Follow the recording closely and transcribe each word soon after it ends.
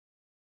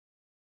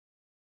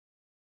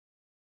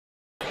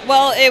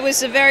Well, it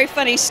was a very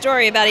funny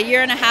story. About a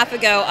year and a half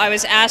ago, I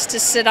was asked to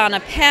sit on a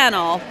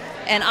panel,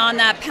 and on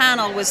that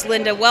panel was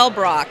Linda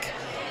Wellbrock.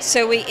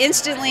 So we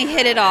instantly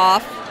hit it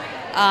off,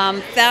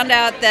 found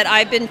out that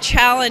I've been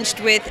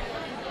challenged with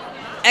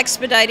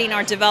expediting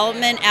our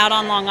development out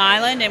on Long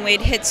Island, and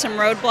we'd hit some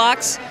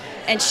roadblocks,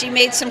 and she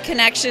made some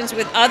connections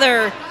with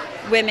other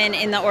women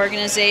in the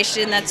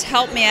organization that's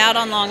helped me out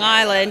on Long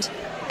Island.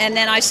 And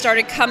then I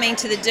started coming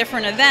to the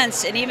different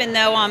events, and even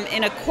though I'm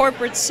in a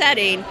corporate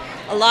setting,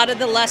 a lot of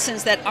the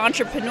lessons that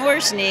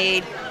entrepreneurs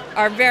need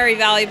are very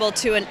valuable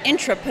to an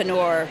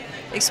intrapreneur,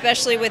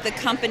 especially with a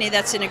company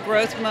that's in a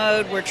growth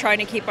mode. We're trying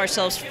to keep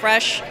ourselves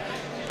fresh,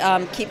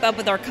 keep up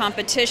with our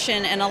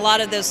competition, and a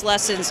lot of those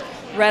lessons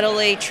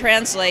readily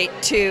translate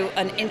to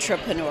an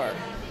intrapreneur.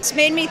 It's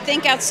made me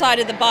think outside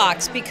of the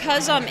box.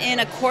 Because I'm in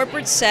a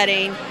corporate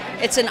setting,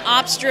 it's an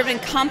ops-driven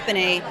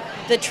company,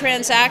 the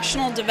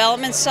transactional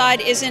development side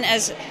isn't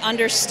as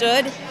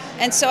understood,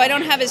 and so I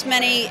don't have as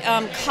many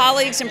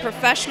colleagues and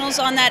professionals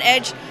on that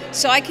edge,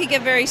 so I could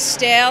get very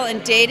stale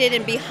and dated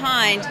and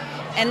behind,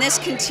 and this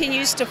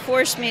continues to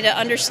force me to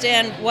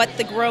understand what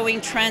the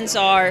growing trends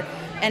are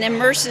and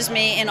immerses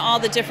me in all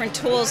the different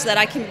tools that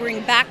I can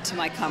bring back to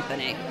my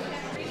company.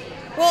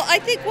 Well, I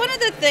think one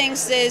of the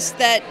things is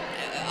that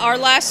our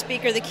last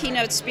speaker, the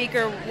keynote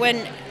speaker,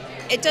 when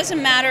it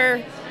doesn't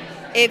matter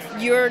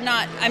if you're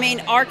not, I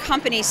mean, our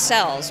company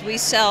sells. We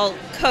sell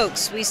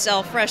Cokes, we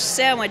sell fresh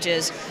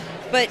sandwiches,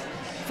 but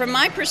from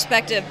my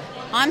perspective,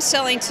 I'm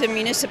selling to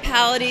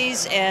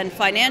municipalities and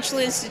financial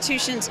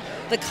institutions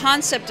the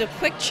concept of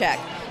Quick Check.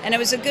 And it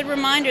was a good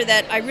reminder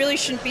that I really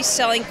shouldn't be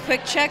selling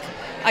Quick Check.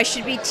 I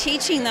should be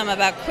teaching them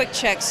about Quick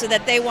Check so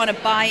that they want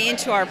to buy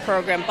into our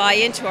program, buy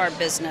into our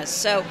business.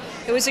 So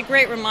it was a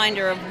great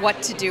reminder of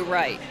what to do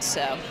right.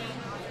 So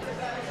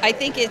I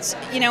think it's,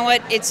 you know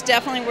what, it's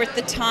definitely worth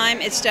the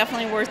time, it's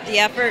definitely worth the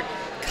effort.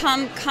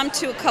 Come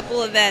to a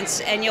couple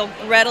events and you'll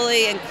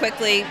readily and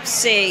quickly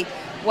see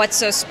what's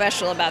so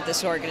special about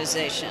this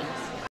organization.